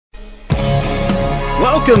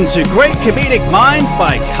Welcome to Great Comedic Minds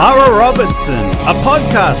by Cara Robertson, a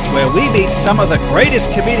podcast where we meet some of the greatest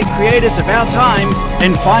comedic creators of our time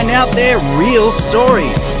and find out their real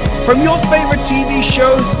stories. From your favorite TV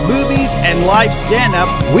shows, movies, and live stand-up,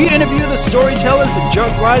 we interview the storytellers and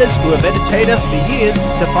joke writers who have entertained us for years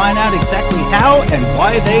to find out exactly how and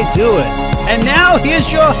why they do it. And now,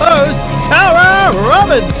 here's your host, Cara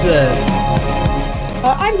Robertson.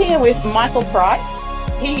 I'm here with Michael Price.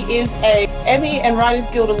 He is a Emmy and Writers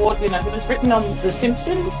Guild Award winner who has written on The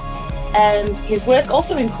Simpsons, and his work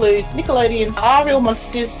also includes Nickelodeon's Are Real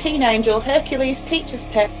Monsters, Teen Angel, Hercules, Teacher's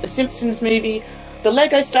Pet, The Simpsons movie, the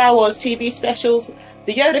Lego Star Wars TV specials,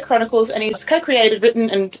 the Yoda Chronicles, and he's co-created,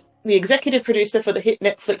 written, and the executive producer for the hit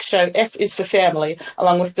Netflix show F is for Family,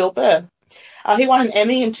 along with Bill Burr. He won an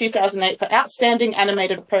Emmy in 2008 for Outstanding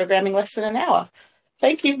Animated Programming Less Than an Hour.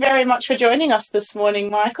 Thank you very much for joining us this morning,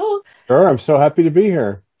 Michael. Sure, I'm so happy to be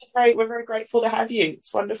here. We're very grateful to have you.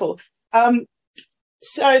 It's wonderful.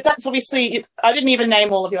 So that's obviously, I didn't even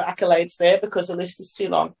name all of your accolades there because the list is too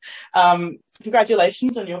long.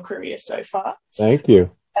 Congratulations on your career so far. Thank you.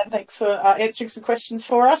 And thanks for answering some questions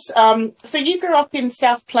for us. So you grew up in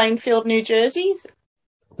South Plainfield, New Jersey?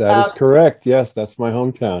 That is correct. Yes, that's my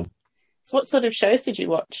hometown. So what sort of shows did you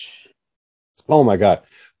watch? Oh, my God.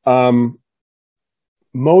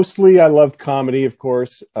 Mostly I loved comedy, of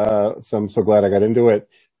course, so I'm so glad I got into it.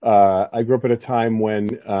 I grew up at a time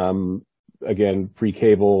when, again,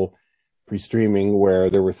 pre-cable, pre-streaming, where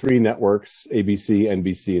there were three networks, ABC,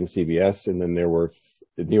 NBC, and CBS, and then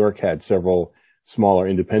New York had several smaller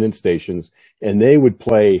independent stations, and they would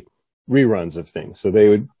play reruns of things. So they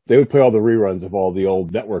would play all the reruns of all the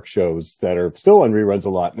old network shows that are still on reruns a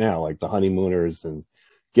lot now, like The Honeymooners and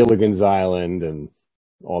Gilligan's Island and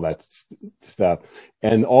all that stuff.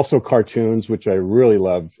 And also cartoons, which I really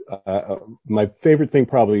loved. My favorite thing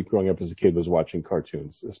probably growing up as a kid was watching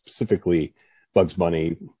cartoons, specifically Bugs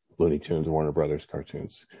Bunny, Looney Tunes, Warner Brothers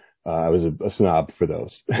cartoons. I was a snob for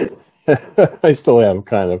those. I still am,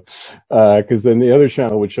 kind of, because then the other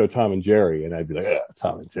channel would show Tom and Jerry, and I'd be like,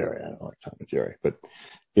 Tom and Jerry, I don't like Tom and Jerry. But,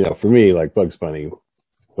 for me, like Bugs Bunny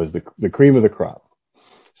was the cream of the crop.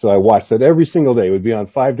 So I watched that every single day. It would be on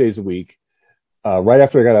 5 days a week. Right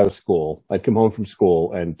after I got out of school, I'd come home from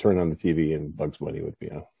school and turn on the TV, and Bugs Bunny would be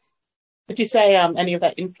on. Would you say any of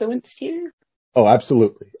that influenced you? Oh,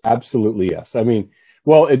 absolutely. Absolutely, yes. I mean,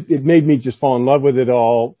 well, it made me just fall in love with it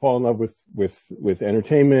all, fall in love with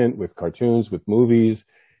entertainment, with cartoons, with movies,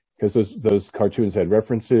 because those cartoons had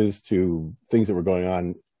references to things that were going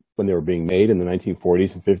on when they were being made in the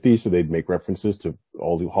 1940s and 50s. So they'd make references to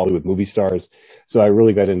all the Hollywood movie stars. So I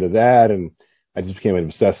really got into that, and I just became an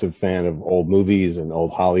obsessive fan of old movies and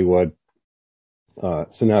old Hollywood. So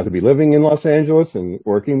now to be living in Los Angeles and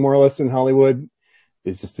working more or less in Hollywood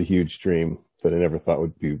is just a huge dream that I never thought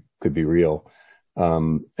could be real.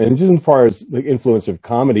 And just as far as the influence of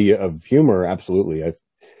comedy, of humor, absolutely.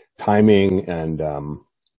 Timing and, I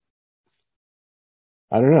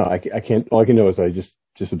don't know. All I can know is I just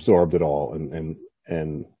absorbed it all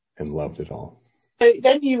and loved it all. So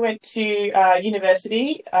then you went to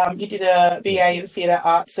university. You did a BA in Theatre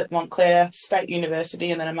Arts at Montclair State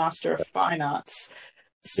University and then a Master of Fine Arts.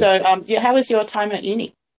 So, how was your time at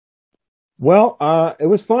uni? Well, it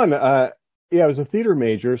was fun. I was a theater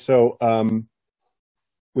major, so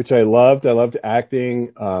which I loved. I loved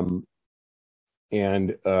acting, and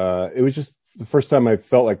it was just the first time I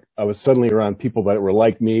felt like I was suddenly around people that were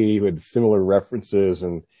like me, who had similar references,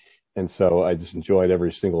 and so I just enjoyed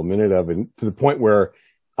every single minute of it, to the point where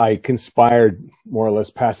I conspired more or less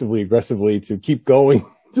passively aggressively to keep going,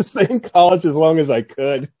 to stay in college as long as I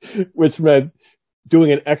could, which meant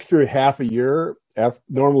doing an extra half a year.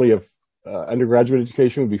 Normally, undergraduate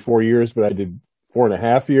education would be 4 years, but I did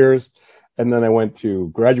 4.5 years. And then I went to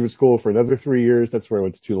graduate school for another 3 years. That's where I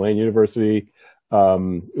went to Tulane University. It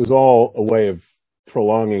was all a way of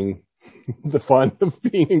prolonging the fun of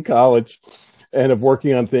being in college and of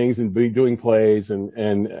working on things and doing plays. And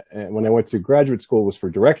when I went to graduate school, it was for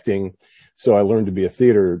directing. So I learned to be a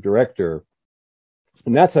theater director.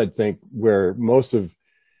 And that's, I think, where most of, in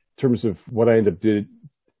terms of what I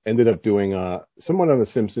ended up doing, somewhat on The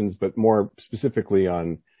Simpsons, but more specifically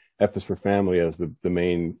on F is for Family as the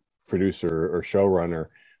main producer or showrunner,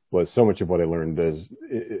 was so much of what I learned as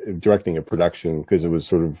directing a production, because it was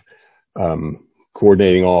sort of,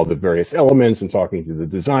 coordinating all the various elements and talking to the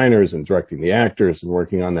designers and directing the actors and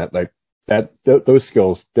working on that. Like those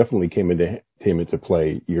skills definitely came into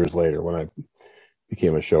play years later when I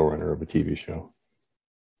became a showrunner of a TV show.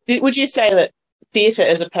 Would you say that theatre,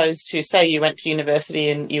 as opposed to, say, you went to university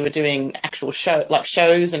and you were doing actual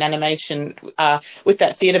shows and animation, with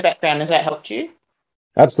that theatre background, has that helped you?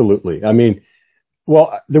 Absolutely. I mean,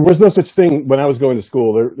 well, there was no such thing when I was going to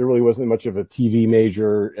school. There really wasn't much of a TV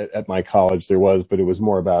major at my college. There was, but it was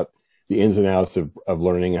more about the ins and outs of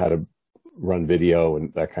learning how to run video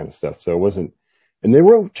and that kind of stuff. So it wasn't, and they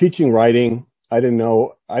were teaching writing. I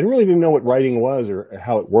really didn't know what writing was or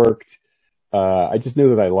how it worked. I just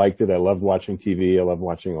knew that I liked it. I loved watching TV. I loved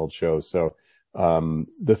watching old shows. So,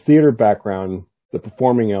 the theater background, the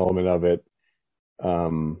performing element of it,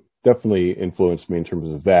 definitely influenced me in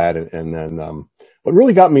terms of that. And then, what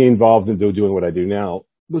really got me involved in doing what I do now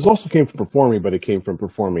was also came from performing, but it came from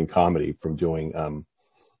performing comedy, from doing,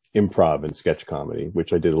 improv and sketch comedy,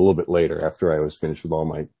 which I did a little bit later after I was finished with all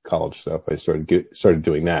my college stuff. I started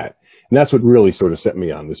doing that. And that's what really sort of set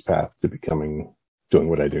me on this path to doing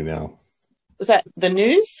what I do now. Was that the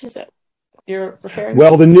news? Is that you're referring to?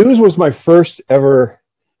 Well, the news was my first ever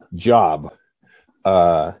job,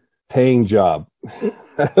 paying job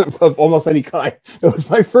of almost any kind. It was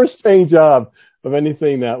my first paying job of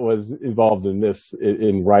anything that was involved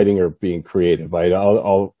in writing or being creative. I had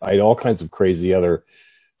all kinds of crazy other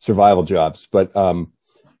survival jobs, but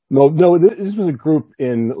no, this was a group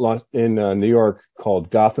in New York called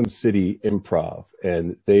Gotham City Improv,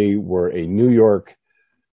 and they were a New York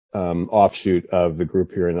offshoot of the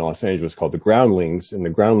group here in Los Angeles called the Groundlings. And the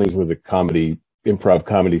Groundlings were the improv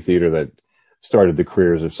comedy theater that started the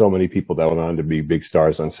careers of so many people that went on to be big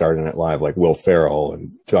stars on Saturday Night Live, like Will Ferrell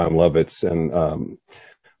and John Lovitz and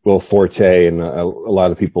Will Forte and a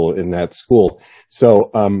lot of people in that school.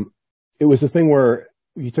 So it was a thing where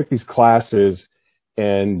you took these classes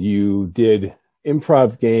and you did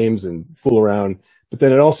improv games and fool around, but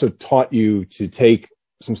then it also taught you to take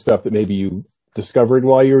some stuff that maybe you discovered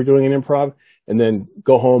while you were doing an improv and then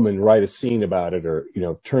go home and write a scene about it, or,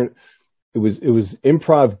 it was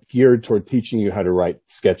improv geared toward teaching you how to write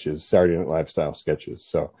sketches, Saturday Night Live style sketches.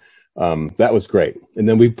 So, that was great. And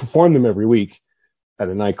then we performed them every week at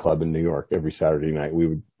a nightclub in New York every Saturday night.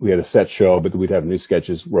 We had a set show, but we'd have new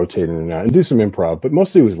sketches rotating in and out and do some improv, but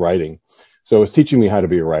mostly it was writing. So it was teaching me how to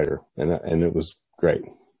be a writer, and it was great.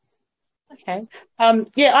 Okay. I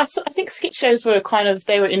think sketch shows were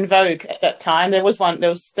they were in vogue at that time. They're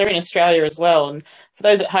in Australia as well. And for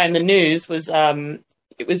those at home, the news was,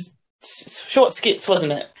 it was short skits,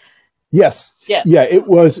 wasn't it? Yes. Yeah. Yeah. It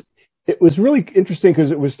was really interesting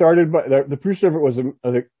because it was started by the producer of it was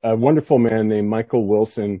a wonderful man named Michael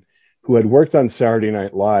Wilson, who had worked on Saturday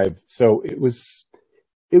Night Live. So it was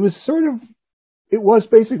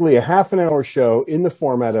basically a half an hour show in the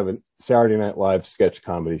format of a Saturday Night Live sketch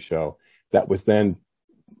comedy show that was then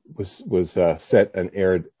was set and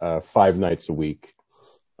aired 5 nights a week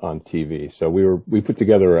on TV. So we put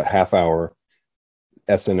together a half hour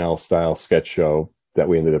SNL style sketch show that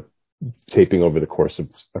we ended up taping over the course of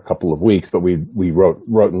a couple of weeks, but we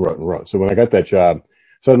wrote. So when I got that job,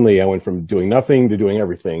 suddenly I went from doing nothing to doing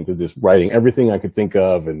everything, to just writing everything I could think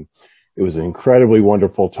of. And it was an incredibly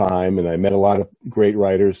wonderful time. And I met a lot of great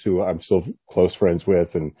writers who I'm still close friends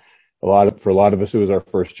with. And for a lot of us, it was our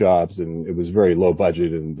first jobs, and it was very low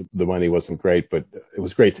budget and the money wasn't great, but it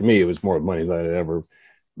was great to me. It was more money than I'd ever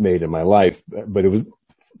made in my life. But it was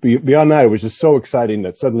beyond that, it was just so exciting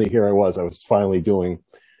that suddenly here I was finally doing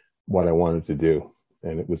what I wanted to do.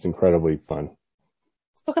 And it was incredibly fun.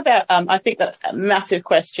 Talk about, I think that's a massive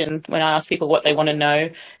question when I ask people what they want to know.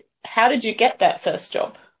 How did you get that first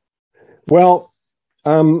job? Well,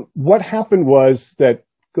 what happened was that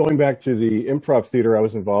going back to the improv theater I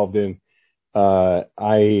was involved in, that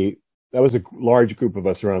was a large group of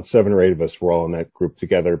us, around 7 or 8 of us were all in that group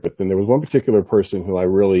together. But then there was one particular person who I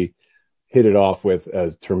really hit it off with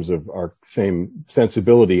as terms of our same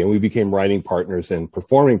sensibility. And we became writing partners and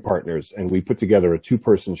performing partners. And we put together a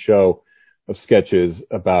 2-person show of sketches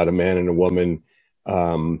about a man and a woman,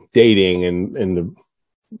 dating and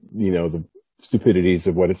the stupidities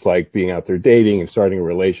of what it's like being out there dating and starting a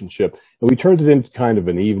relationship. And we turned it into kind of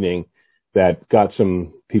an evening that got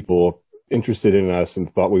some people interested in us and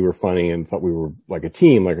thought we were funny and thought we were like a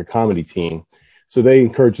team, like a comedy team. So they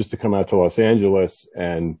encouraged us to come out to Los Angeles,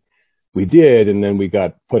 and we did. And then we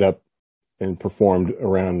got put up and performed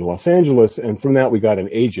around Los Angeles. And from that, we got an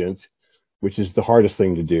agent, which is the hardest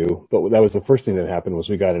thing to do. But that was the first thing that happened, was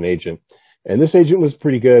we got an agent. And this agent was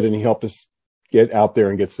pretty good, and he helped us get out there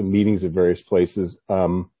and get some meetings at various places.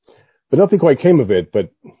 But nothing quite came of it,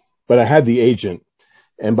 but I had the agent.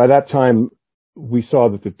 And by that time, we saw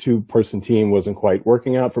that the 2-person team wasn't quite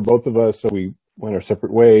working out for both of us. So we went our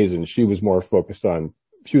separate ways, and she was more focused on,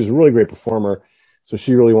 she was a really great performer. So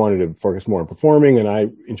she really wanted to focus more on performing, and I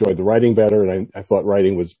enjoyed the writing better. And I thought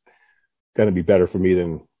writing was going to be better for me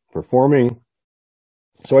than performing.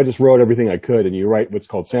 So I just wrote everything I could, and you write what's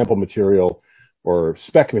called sample material or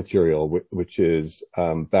spec material, which is,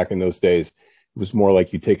 back in those days, it was more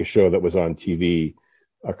like you take a show that was on TV,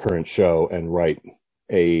 a current show, and write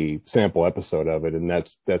a sample episode of it. And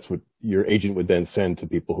that's what your agent would then send to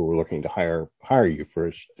people who were looking to hire you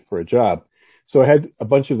for a job. So I had a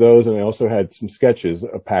bunch of those, and I also had some sketches,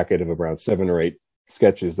 a packet of around 7 or 8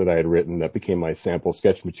 sketches that I had written that became my sample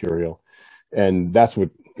sketch material. And that's what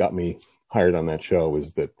got me hired on that show,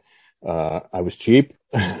 was that I was cheap.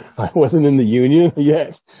 I wasn't in the union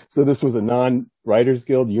yet. So this was a non-Writers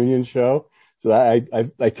Guild union show. So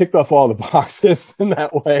I ticked off all the boxes in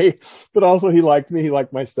that way. But also he liked me. He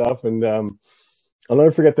liked my stuff. And I'll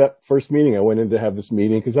never forget that first meeting. I went in to have this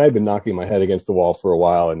meeting because I had been knocking my head against the wall for a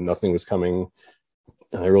while and nothing was coming.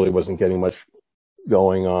 And I really wasn't getting much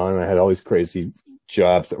going on. I had all these crazy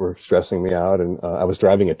jobs that were stressing me out. And I was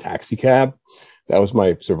driving a taxi cab. That was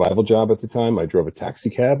my survival job at the time. I drove a taxi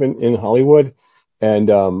cab in Hollywood. And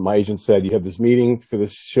my agent said, you have this meeting for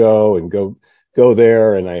this show and go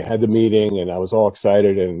there. And I had the meeting and I was all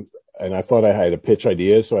excited. And I thought I had to pitch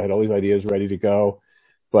ideas. So I had all these ideas ready to go.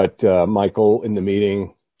 But Michael in the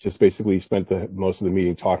meeting just basically spent most of the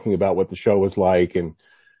meeting talking about what the show was like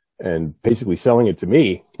and basically selling it to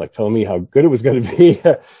me, like telling me how good it was going to be.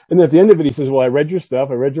 And at the end of it, he says, well, I read your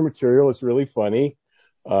stuff. I read your material. It's really funny.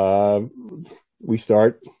 We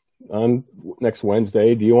start on next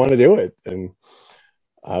Wednesday. Do you want to do it? And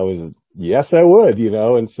I was, yes, I would,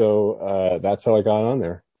 and so that's how I got on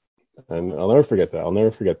there. And I'll never forget that. I'll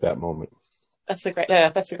never forget that moment. That's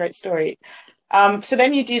a great story. So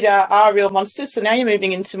then you did Our Real Monsters. So now you're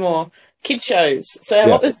moving into more kid shows. So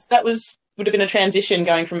yes. Would have been a transition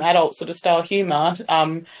going from adult sort of style humor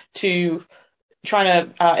to trying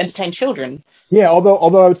to entertain children. Yeah, although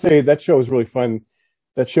I would say that show was really fun.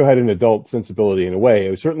 That show had an adult sensibility in a way.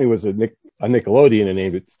 It certainly was a Nickelodeon and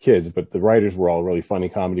aimed at kids, but the writers were all really funny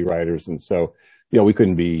comedy writers. And so, we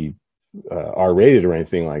couldn't be R-rated or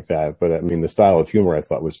anything like that. But I mean, the style of humor I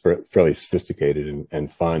thought was fairly sophisticated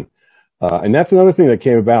and fun. And that's another thing that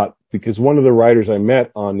came about because one of the writers I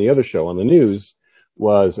met on the other show on the news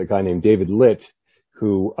was a guy named David Litt,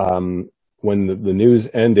 who, when the news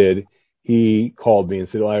ended, he called me and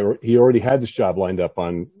said, he already had this job lined up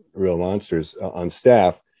on Real Monsters on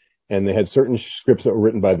staff. And they had certain scripts that were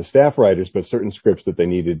written by the staff writers, but certain scripts that they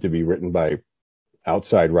needed to be written by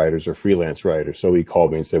outside writers or freelance writers. So he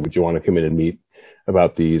called me and said, would you want to come in and meet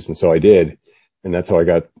about these? And so I did. And that's how I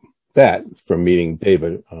got that from meeting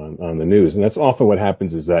David on the news. And that's often what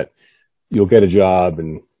happens is that you'll get a job,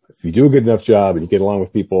 and if you do a good enough job and you get along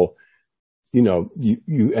with people,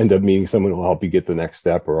 you end up meeting someone who will help you get the next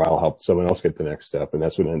step, or I'll help someone else get the next step. And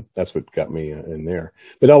that's what got me in there.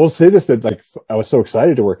 But I will say this, that I was so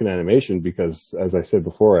excited to work in animation because, as I said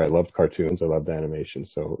before, I loved cartoons. I loved animation.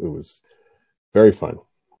 So it was very fun.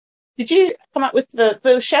 Did you come up with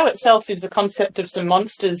the show itself is the concept of some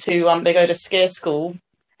monsters who, they go to scare school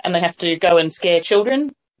and they have to go and scare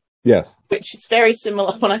children? Yes. Which is very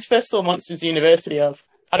similar when I first saw Monsters University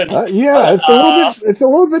I don't know. It's a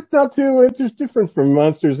little bit not too. It's just different from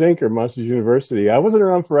Monsters Inc. or Monsters University. I wasn't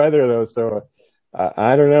around for either of those, so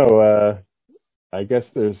I don't know. I guess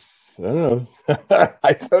I don't know.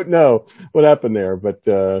 I don't know what happened there, but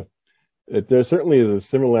there certainly is a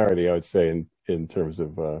similarity, I would say, in terms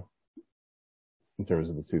of the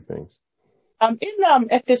two things. In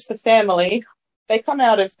F is for Family, they come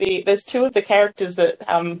out of there's two of the characters that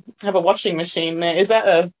have a washing machine there. Is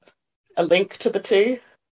that a link to the two?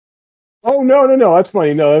 Oh, no. That's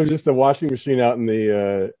funny. No, that was just a washing machine out in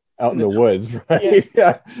the woods, right?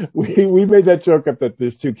 Yeah. We made that joke up that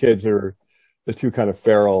there's two kids who are the two kind of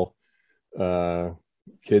feral,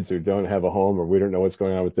 kids who don't have a home, or we don't know what's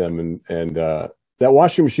going on with them. And that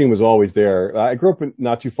washing machine was always there. I grew up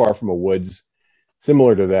not too far from a woods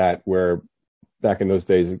similar to that, where back in those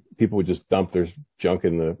days, people would just dump their junk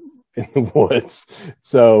in the woods.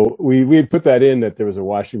 So we had put that in, that there was a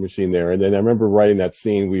washing machine there. And then I remember writing that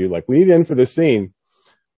scene. We need to end for this scene.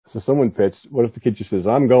 So someone pitched, what if the kid just says,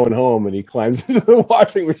 I'm going home, and he climbs into the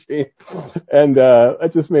washing machine? And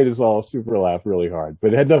that just made us all super laugh really hard.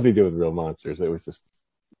 But it had nothing to do with Real Monsters. It was just...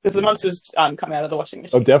 Because the monsters come out of the washing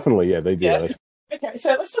machine. Oh, definitely. Yeah, they do. Yeah. Okay,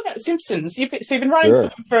 so let's talk about Simpsons. You've been writing for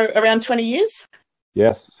them for around 20 years?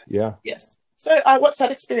 Yes, yeah. Yes. So what's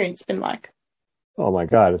that experience been like? Oh my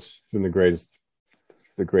God, it's been the greatest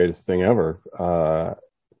thing ever.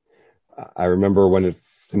 I remember when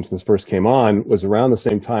Simpsons first came on, was around the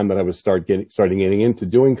same time that I was starting getting into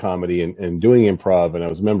doing comedy and doing improv. And I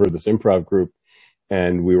was a member of this improv group,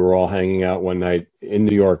 and we were all hanging out one night in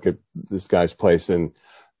New York at this guy's place. And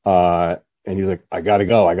he's like, I gotta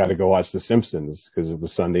go watch The Simpsons, because it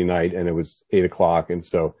was Sunday night and it was 8:00. And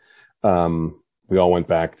so, we all went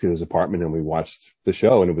back to his apartment and we watched the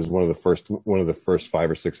show, and it was one of the first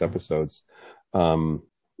 5 or 6 episodes. And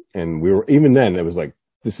we were, even then it was like,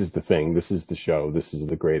 this is the thing. This is the show. This is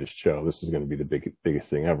the greatest show. This is going to be the biggest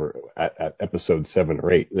thing ever. At episode 7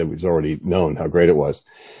 or 8, it was already known how great it was.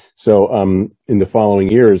 So, in the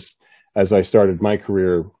following years, as I started my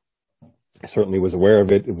career, I certainly was aware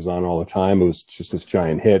of it. It was on all the time. It was just this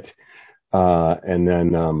giant hit. And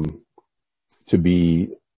then, to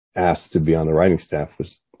be asked to be on the writing staff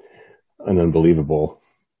was an unbelievable,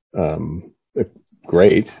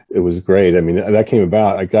 great. It was great. I mean, that came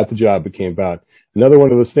about. I got the job. It came about. Another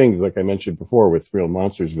one of those things, like I mentioned before with Real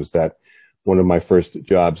Monsters, was that one of my first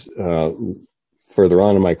jobs, further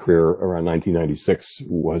on in my career around 1996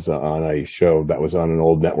 was on a show that was on an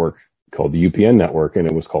old network called the UPN network. And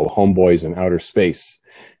it was called Homeboys in Outer Space.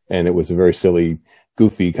 And it was a very silly,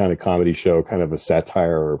 goofy kind of comedy show, kind of a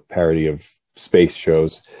satire or parody of space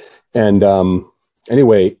shows. And,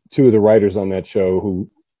 anyway, 2 of the writers on that show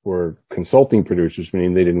who were consulting producers,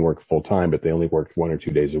 meaning they didn't work full time, but they only worked 1 or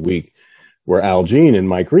 2 days a week, were Al Jean and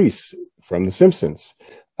Mike Reiss from The Simpsons.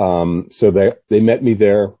 So they met me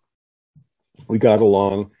there. We got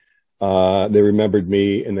along. They remembered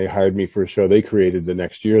me and they hired me for a show they created the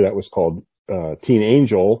next year that was called Teen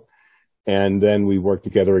Angel. And then we worked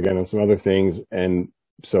together again on some other things. And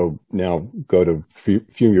so now go to a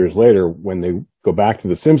few years later when they go back to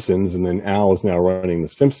The Simpsons, and then Al is now running The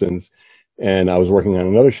Simpsons. And I was working on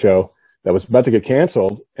another show that was about to get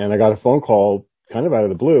canceled. And I got a phone call kind of out of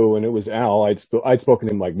the blue, and it was Al. I'd spoken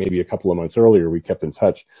to him like maybe a couple of months earlier. We kept in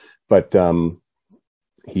touch, but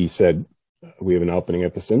he said, "We have an opening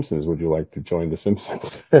at The Simpsons. Would you like to join The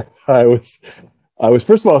Simpsons?" I was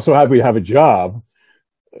first of all so happy to have a job,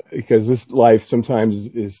 because this life sometimes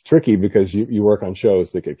is tricky because you work on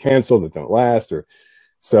shows that get canceled, that don't last, or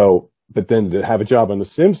so. But then to have a job on The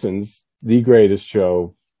Simpsons, the greatest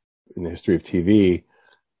show in the history of TV,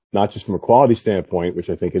 not just from a quality standpoint, which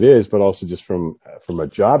I think it is, but also just from a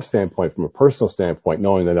job standpoint, from a personal standpoint,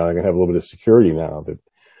 knowing that I'm going to have a little bit of security now. That,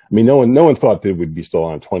 I mean, no one thought that it would be still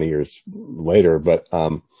on 20 years later, but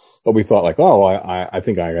we thought like, oh, I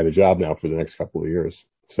think I got a job now for the next couple of years.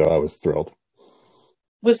 So I was thrilled.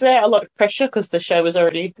 Was there a lot of pressure because the show was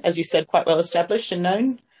already, as you said, quite well established and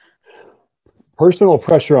known? Personal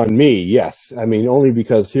pressure on me, yes. I mean, only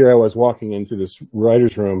because here I was walking into this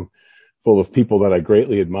writer's room full of people that I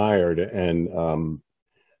greatly admired, and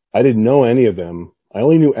I didn't know any of them. I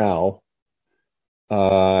only knew Al,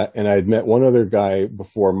 and I had met one other guy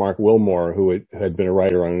before, Mark Wilmore, who had been a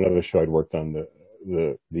writer on another show I'd worked on,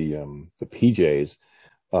 the PJs.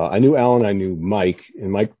 I knew Al and I knew Mike,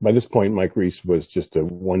 and Mike, by this point, Mike Reiss was just a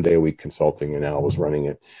 1-day-a-week consulting, and Al was running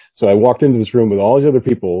it. So I walked into this room with all these other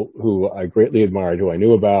people who I greatly admired, who I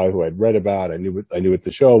knew about, who I'd read about. I knew what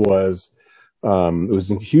the show was. It was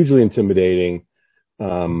hugely intimidating.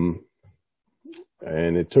 And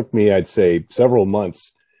it took me, I'd say, several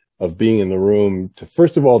months of being in the room to,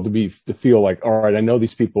 first of all, to feel like, all right, I know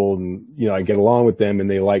these people, and, I get along with them and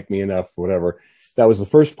they like me enough, whatever. That was the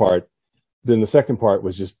first part. Then the second part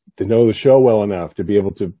was just to know the show well enough to be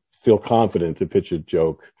able to feel confident to pitch a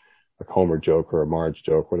joke, a Homer joke or a Marge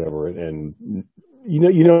joke, whatever. And,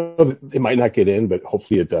 it might not get in, but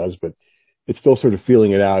hopefully it does. But it's still sort of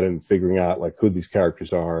feeling it out and figuring out like who these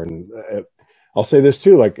characters are. And I'll say this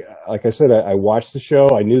too, like I said, I watched the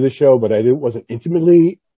show, I knew the show, but I wasn't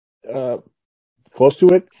intimately close to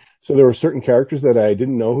it. So there were certain characters that I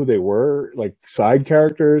didn't know who they were, like side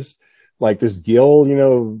characters, like this Gil,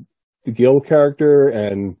 the Gil character,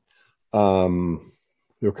 and there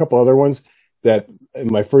were a couple other ones that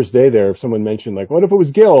in my first day there, if someone mentioned like, what if it was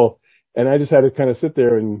Gil? And I just had to kind of sit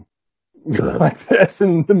there and go like this,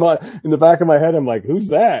 and in the back of my head, I'm like, who's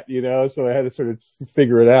that? So I had to sort of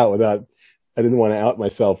figure it out I didn't want to out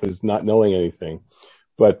myself as not knowing anything.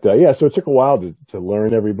 But yeah, so it took a while to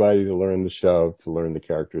learn everybody, to learn the show, to learn the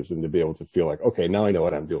characters, and to be able to feel like, okay, now I know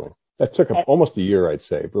what I'm doing. That took almost a year, I'd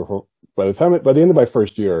say. By the end of my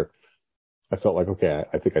first year, I felt like, okay,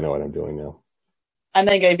 I think I know what I'm doing now. And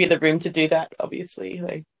they gave you the room to do that, obviously.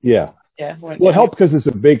 Yeah. Yeah. Well, it helped because it's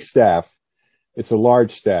a big staff. It's a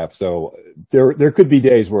large staff. So there could be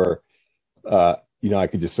days where, I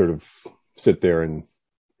could just sort of sit there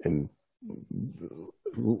and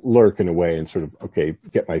lurk in a way and sort of, okay,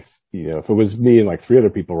 get my, if it was me and like 3 other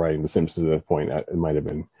people writing The Simpsons at that point, it might have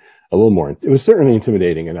been a little more, it was certainly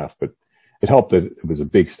intimidating enough, but it helped that it was a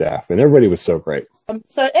big staff and everybody was so great.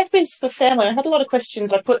 So F is for family. I had a lot of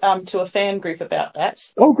questions I put to a fan group about that.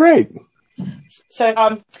 Oh, great. So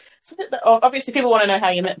obviously people want to know how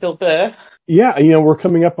you met Bill Burr. Yeah. We're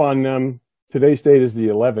coming up on, today's date is the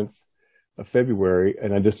 11th of February,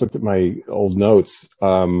 and I just looked at my old notes.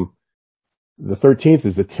 The 13th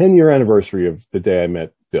is the 10-year anniversary of the day I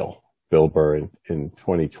met Bill Burr in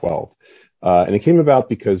 2012. And it came about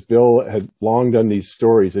because Bill had long done these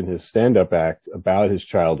stories in his stand-up act about his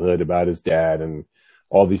childhood, about his dad, and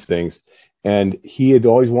all these things. And he had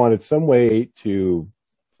always wanted some way to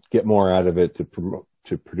get more out of it,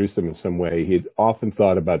 to produce them in some way. He had often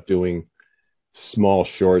thought about doing small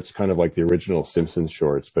shorts, kind of like the original Simpsons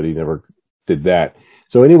shorts, but he never did that.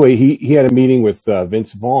 So anyway, he had a meeting with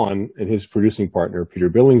Vince Vaughn and his producing partner, Peter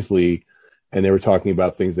Billingsley, and they were talking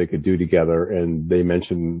about things they could do together. And they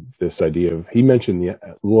mentioned this idea of, he mentioned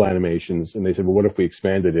the little animations, and they said, well, what if we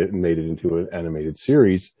expanded it and made it into an animated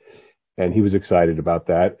series? And he was excited about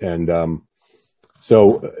that. And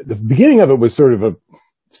so the beginning of it was sort of a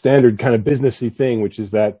standard kind of businessy thing, which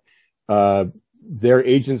is that their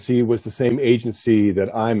agency was the same agency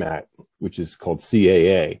that I'm at, which is called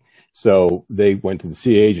CAA. So they went to the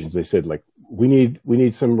CAA agents. They said, like, we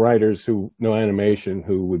need some writers who know animation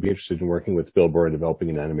who would be interested in working with Bill Burr and developing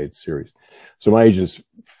an animated series. So my agents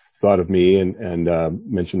thought of me and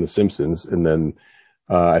mentioned The Simpsons. And then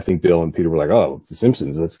I think Bill and Peter were like, oh, The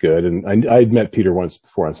Simpsons, that's good. And I'd met Peter once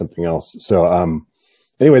before on something else. So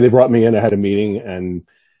anyway, they brought me in. I had a meeting, and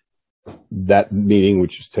that meeting,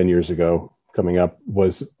 which was 10 years ago coming up,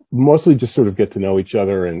 was mostly just sort of get to know each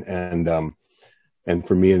other and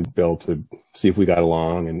for me and Bill to see if we got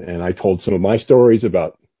along. And I told some of my stories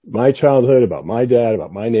about my childhood, about my dad,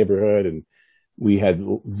 about my neighborhood. And we had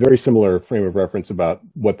very similar frame of reference about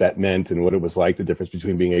what that meant and what it was like, the difference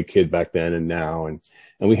between being a kid back then and now. And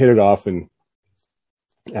we hit it off. And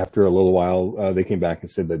after a little while, they came back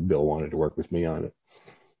and said that Bill wanted to work with me on it.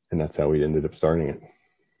 And that's how we ended up starting it.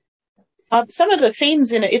 Some of the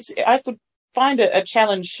themes in it, I would find it a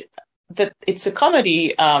challenge that it's a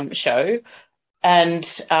comedy show. And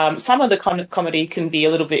some of the comedy can be a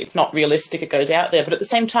little bit, it's not realistic, it goes out there, but at the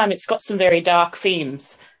same time, it's got some very dark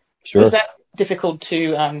themes. Sure. Was that difficult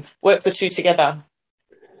to work the two together?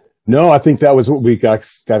 No, I think that was what we got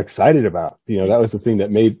excited about. You know, that was the thing that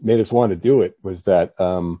made us want to do it, was that,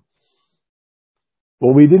 well,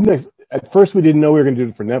 at first we didn't know we were going to do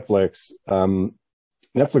it for Netflix.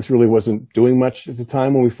 Netflix really wasn't doing much at the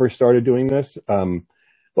time when we first started doing this.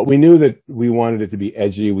 But we knew that we wanted it to be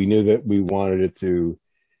edgy. We knew that we wanted it to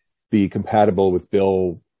be compatible with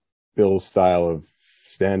Bill's style of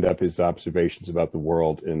stand-up, his observations about the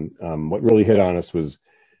world. And what really hit on us was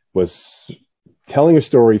telling a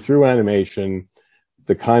story through animation,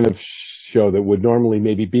 the kind of show that would normally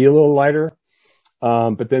maybe be a little lighter,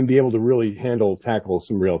 but then be able to really tackle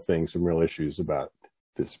some real things, some real issues about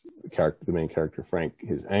this character, the main character, Frank,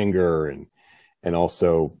 his anger, and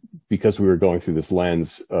also because we were going through this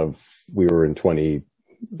lens of, we were in the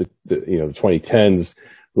 2010s,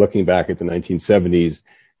 looking back at the 1970s,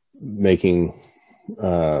 making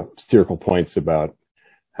satirical points about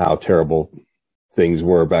how terrible things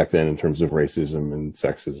were back then in terms of racism and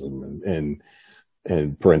sexism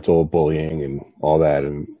and parental bullying and all that.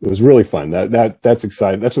 And it was really fun. That's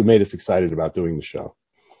exciting. That's what made us excited about doing the show.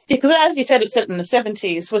 Yeah, because as you said, it's set in the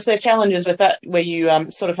 70s. Was there challenges with that where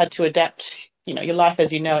you sort of had to adapt, your life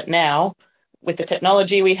as you know it now with the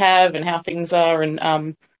technology we have and how things are,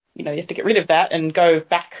 and you have to get rid of that and go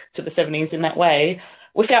back to the 70s in that way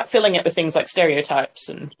without filling it with things like stereotypes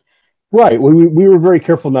and... Right. We were very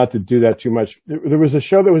careful not to do that too much. There was a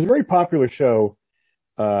show that was a very popular show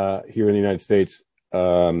here in the United States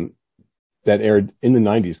that aired in the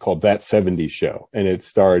 90s called That 70s Show. And it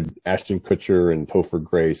starred Ashton Kutcher and Topher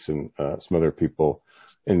Grace and some other people.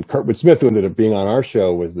 And Kurtwood Smith, who ended up being on our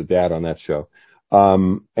show, was the dad on that show.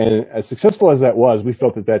 And as successful as that was, we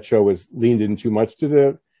felt that show was leaned in too much to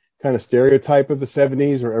the kind of stereotype of the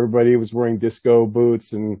 70s, where everybody was wearing disco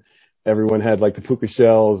boots and everyone had like the puka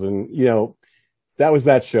shells. And, that was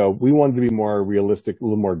that show. We wanted to be more realistic, a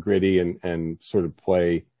little more gritty, and sort of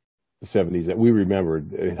play the 70s that we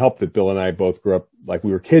remembered. It helped that Bill and I both grew up, like,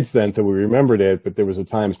 we were kids then, so we remembered it. But there was a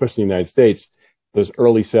time, especially in the United States, those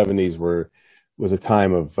early 70s was a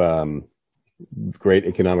time of great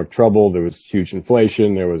economic trouble. There was huge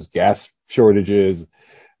inflation. There was gas shortages,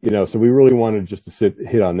 so we really wanted just to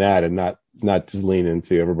hit on that and not just lean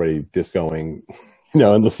into everybody discoing,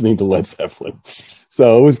 and listening to Led Zeppelin.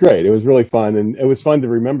 So it was great. It was really fun. And it was fun to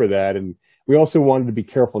remember that. And we also wanted to be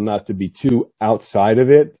careful not to be too outside of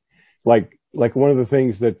it. Like one of the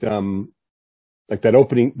things that, the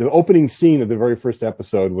opening scene of the very first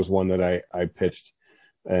episode was one that I pitched,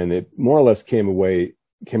 and it more or less came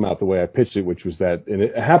out the way I pitched it, which was that, and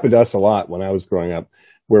it happened to us a lot when I was growing up,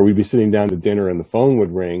 where we'd be sitting down to dinner and the phone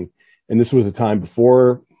would ring. And this was a time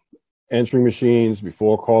before answering machines,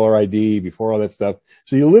 before caller ID, before all that stuff.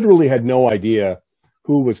 So you literally had no idea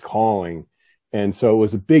who was calling. And so it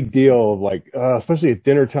was a big deal of like, especially at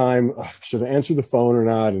dinner time, should I answer the phone or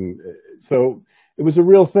not? And so it was a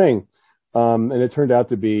real thing. And it turned out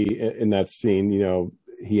to be in that scene, you know,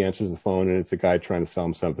 he answers the phone and it's a guy trying to sell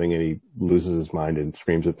him something and he loses his mind and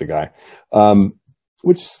screams at the guy.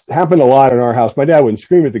 Which happened a lot in our house. My dad wouldn't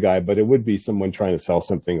scream at the guy, but it would be someone trying to sell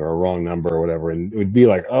something or a wrong number or whatever. And it would be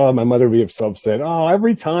like, oh, my mother would be so upset. Oh,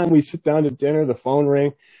 every time we sit down to dinner, the phone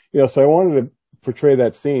ring, you know, so I wanted to portray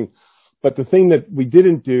that scene. But the thing that we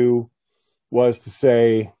didn't do was to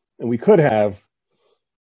say, and we could have,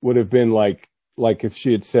 would have been like if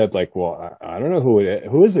she had said like, well, I don't know who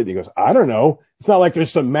is it? He goes, I don't know. It's not like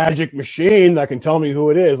there's some magic machine that can tell me who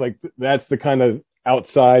it is. Like that's the kind of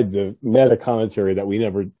outside the meta commentary that we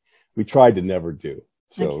tried to never do.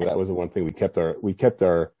 So okay. That was the one thing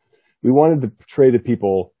we wanted to portray the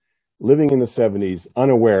people living in the 70s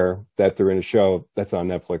unaware that they're in a show that's on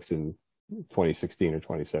Netflix in 2016 or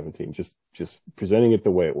 2017, just presenting it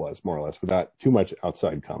the way it was, more or less, without too much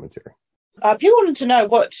outside commentary. People wanted to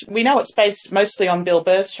know we know it's based mostly on Bill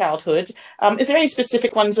Burr's childhood. Is there any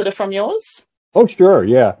specific ones that are from yours? Oh, sure.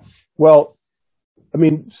 Yeah. Well, I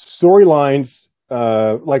mean, storylines,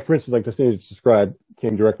 like for instance, like the scene you described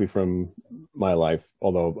came directly from my life,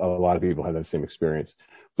 although a lot of people had that same experience.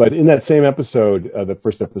 But in that same episode, the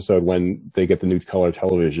first episode, when they get the new color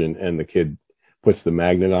television and the kid puts the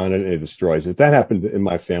magnet on it and it destroys it, that happened in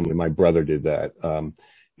my family. My brother did that.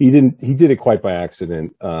 He did it quite by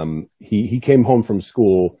accident. He came home from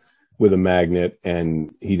school with a magnet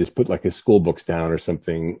and he just put like his school books down or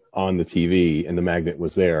something on the TV and the magnet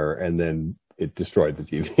was there and then it destroyed the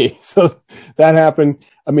TV. So that happened.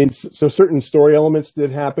 I mean, so certain story elements did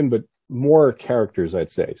happen, but more characters, I'd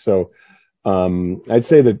say. So, I'd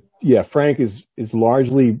say that, yeah, Frank is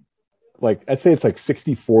largely like, I'd say it's like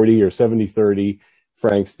 60-40 or 70-30.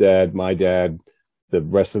 Frank's dad, my dad, the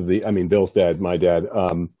rest of Bill's dad, my dad,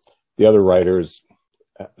 the other writers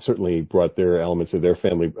certainly brought their elements of their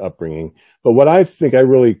family upbringing. But what I think I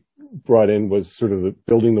really brought in was sort of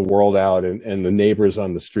building the world out and the neighbors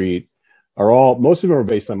on the street most of them are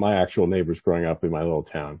based on my actual neighbors growing up in my little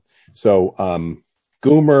town. So,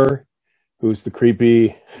 Goomer, who's the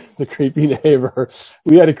creepy neighbor.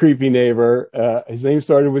 We had a creepy neighbor. His name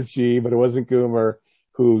started with G, but it wasn't Goomer,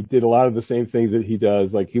 who did a lot of the same things that he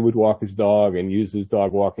does. Like he would walk his dog and use his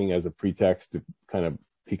dog walking as a pretext to kind of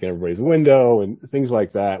peek in everybody's window and things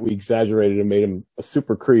like that. We exaggerated and made him a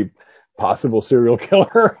super creep, possible serial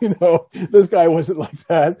killer. You know, this guy wasn't like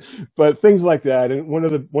that, but things like that. And one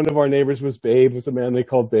of our neighbors was Babe, was a man they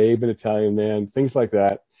called Babe, an Italian man, things like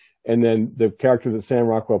that. And then the character that Sam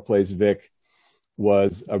Rockwell plays, Vic,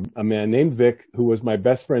 was a man named Vic, who was my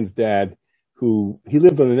best friend's dad, he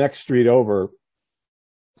lived on the next street over.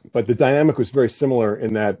 But the dynamic was very similar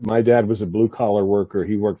in that my dad was a blue collar worker.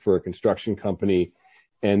 He worked for a construction company.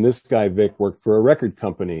 And this guy, Vic, worked for a record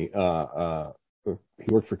company.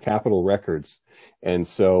 He worked for Capitol Records. And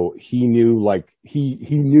so he knew, he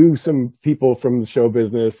knew some people from the show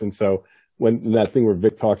business. And so when that thing where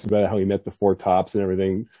Vic talks about how he met the Four Tops and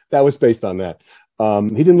everything, that was based on that.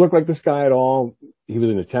 He didn't look like this guy at all. He was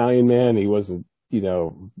an Italian man. He wasn't,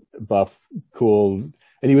 buff, cool.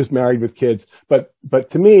 And he was married with kids. But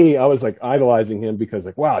to me, I was like idolizing him because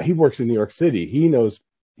wow, he works in New York City.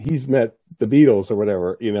 He's met the Beatles or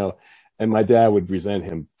whatever, and my dad would resent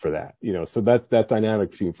him for that, so that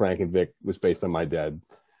dynamic between Frank and Vic was based on my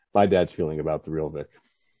dad's feeling about the real Vic.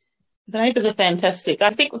 The neighbors are fantastic.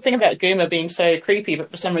 I think the thing about Goomer being so creepy,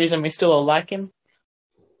 but for some reason we still all like him.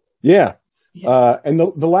 Yeah. And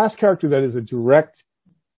the last character that is a direct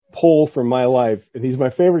pull from my life, and he's my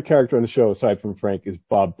favorite character on the show aside from Frank, is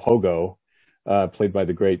Bob Pogo, played by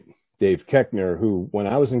the great Dave Keckner, who, when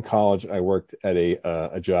I was in college, I worked at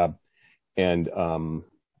a job and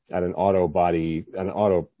at an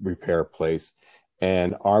auto repair place,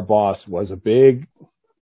 and our boss was a big,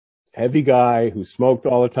 heavy guy who smoked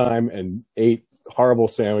all the time and ate horrible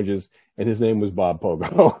sandwiches, and his name was Bob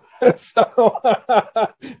Pogo. So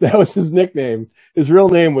that was his nickname. His real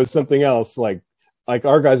name was something else, like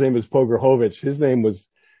our guy's name was Pogerhovich. His name was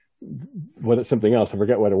something else. I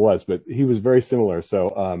forget what it was, but he was very similar.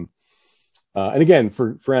 So, and again,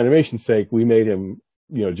 for animation's sake, we made him,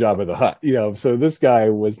 Jabba the Hutt, so this guy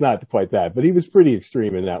was not quite that, but he was pretty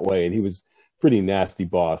extreme in that way. And he was pretty nasty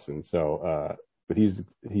boss. And so, but he's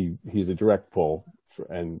a direct pull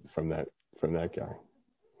from that guy.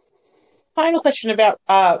 Final question about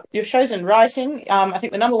your shows and writing. I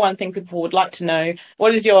think the number one thing people would like to know,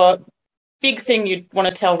 what is your big thing you'd want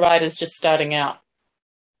to tell writers just starting out?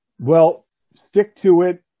 Well, stick to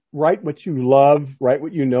it. write what you love, write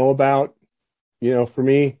what you know about. For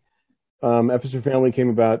me, Episode Family came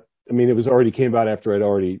about. I mean, came about after I'd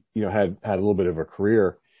already, had a little bit of a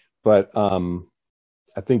career, but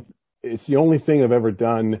I think it's the only thing I've ever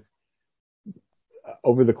done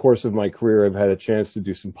over the course of my career. I've had a chance to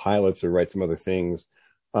do some pilots or write some other things.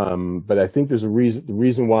 But I think there's the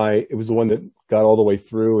reason why it was the one that got all the way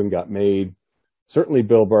through and got made. Certainly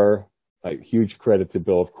Bill Burr, huge credit to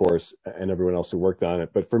Bill, of course, and everyone else who worked on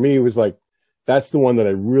it. But for me, it was that's the one that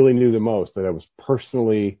I really knew the most, that I was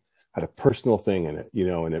had a personal thing in it,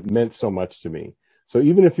 and it meant so much to me. So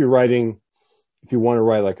even if you want to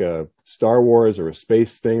write like a Star Wars or a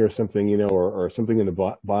space thing or something, or something in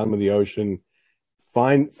the bottom of the ocean,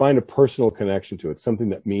 find a personal connection to it,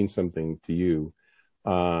 something that means something to you.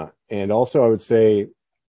 And also I would say,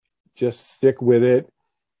 just stick with it.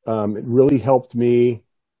 It really helped me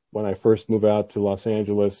when I first moved out to Los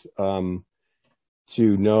Angeles, to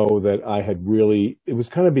know that I had it was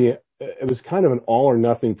kind of an all or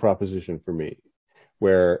nothing proposition for me,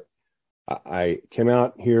 where I came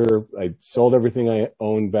out here, I sold everything I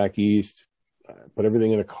owned back east, put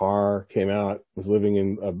everything in a car, came out, was living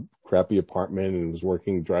in a crappy apartment and was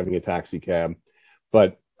driving a taxi cab.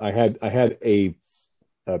 But I had a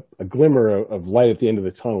glimmer of light at the end of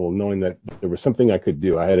the tunnel, knowing that there was something I could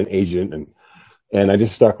do. I had an agent and I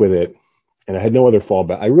just stuck with it, and I had no other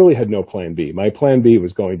fallback. I really had no plan B. My plan B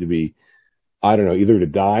was going to be, I don't know, either to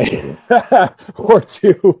die or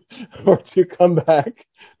to come back.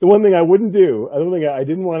 The one thing I wouldn't do, the one thing I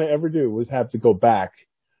didn't want to ever do, was have to go back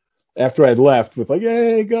after I'd left with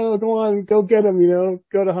hey, go on, go get him,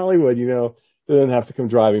 go to Hollywood, and then have to come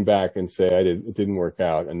driving back and say it didn't work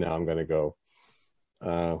out, and now I'm going to go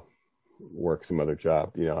work some other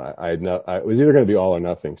job. I was either going to be all or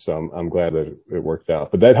nothing. So I'm glad that it worked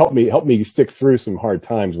out. But that helped me stick through some hard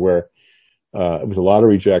times where it was a lot of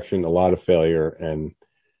rejection, a lot of failure, and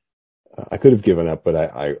I could have given up, but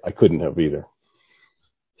I couldn't have either.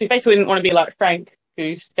 So you basically didn't want to be like Frank,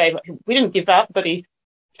 who gave up. We didn't give up, but he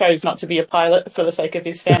chose not to be a pilot for the sake of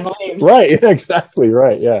his family. Right. Exactly.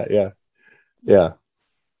 Right. Yeah. The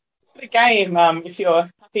game, if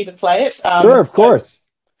you're happy to play it. Sure, of course.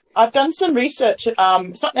 I've done some research. It's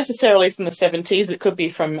not necessarily from the 70s. It could be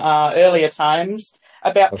from earlier times,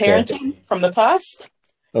 about parenting from the past.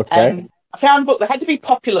 Okay. And I found books. They had to be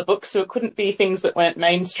popular books, so it couldn't be things that weren't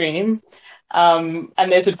mainstream. And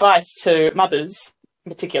there's advice to mothers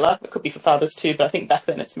in particular. It could be for fathers too, but I think back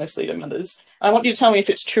then it's mostly to mothers. I want you to tell me if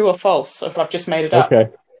it's true or false, or if I've just made it up.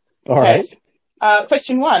 Okay. All right.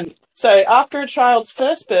 Question 1. So after a child's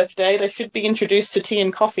first birthday, they should be introduced to tea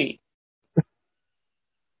and coffee.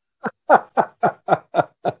 I'm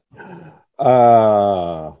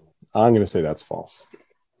going to say that's false.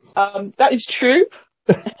 That is true.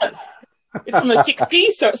 It's from the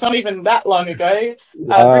 60s, so it's not even that long ago.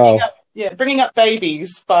 Bringing Up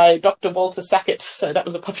Babies by Dr. Walter Sackett. So that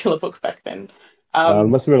was a popular book back then.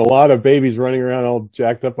 Must have been a lot of babies running around all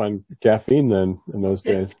jacked up on caffeine then in those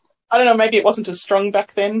days. I don't know, maybe it wasn't as strong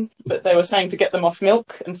back then, but they were saying to get them off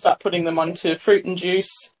milk and start putting them onto fruit and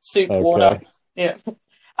juice, soup, water. Yeah.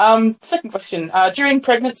 Second question. During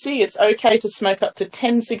pregnancy, it's okay to smoke up to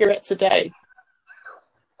 10 cigarettes a day.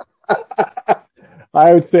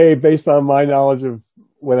 I would say, based on my knowledge of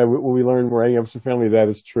what we learned writing Episode Family, that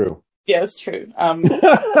is true. Yeah, it's true. That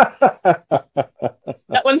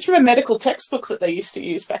one's from a medical textbook that they used to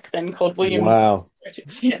use back then called Williams. Wow.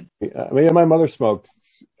 Yeah. My mother smoked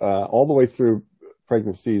all the way through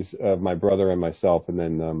pregnancies of my brother and myself, and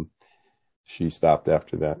then she stopped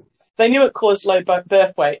after that. They knew it caused low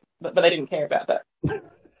birth weight, but they didn't care about that.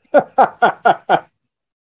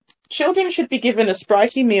 Children should be given a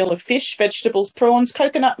sprightly meal of fish, vegetables, prawns,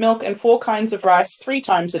 coconut milk, and 4 kinds of rice 3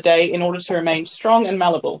 times a day in order to remain strong and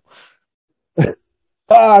malleable.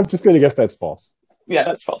 I'm just going to guess that's false. Yeah,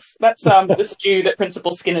 that's false. That's the stew that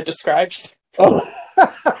Principal Skinner described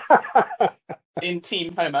in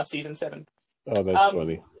Team Homer, Season 7. Oh, that's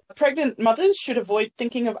funny. Pregnant mothers should avoid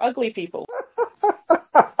thinking of ugly people.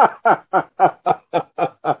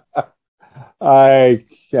 I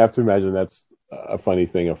have to imagine that's a funny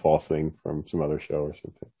thing, a false thing from some other show or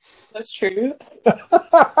something. That's true.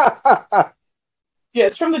 Yeah,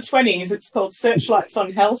 it's from the 1920s. It's called Searchlights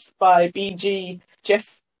on Health by B.G.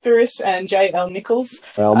 Jeffers and J.L. Nichols.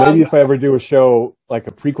 Well, maybe if I ever do a show like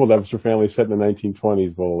a prequel to Episode Family set in the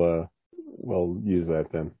 1920s, we'll use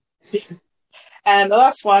that then. And the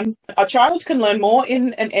last one, a child can learn more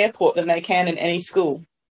in an airport than they can in any school.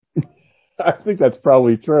 I think that's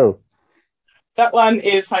probably true. That one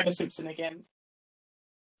is Homer Simpson again.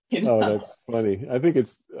 Oh, that's funny. I think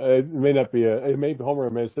it may not be Homer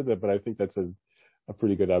may have said that, but I think that's a a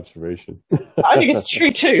pretty good observation. I think it's true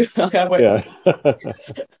too.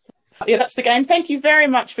 Yeah, that's the game. Thank you very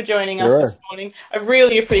much for joining us this morning. I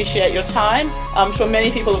really appreciate your time. I'm sure many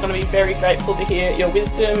people are going to be very grateful to hear your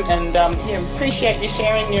wisdom and appreciate you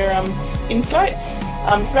sharing your insights.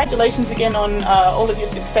 Congratulations again on all of your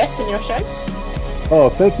success in your shows. Oh,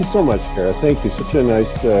 thank you so much, Kara. Thank you. Such a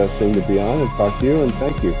nice thing to be on and talk to you, and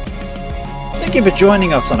thank you. Thank you for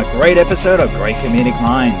joining us on a great episode of Great Comedic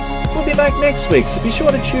Minds. We'll be back next week, so be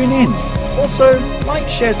sure to tune in. Also, like,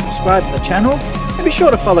 share, subscribe to the channel, and be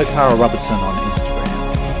sure to follow Cara Robertson on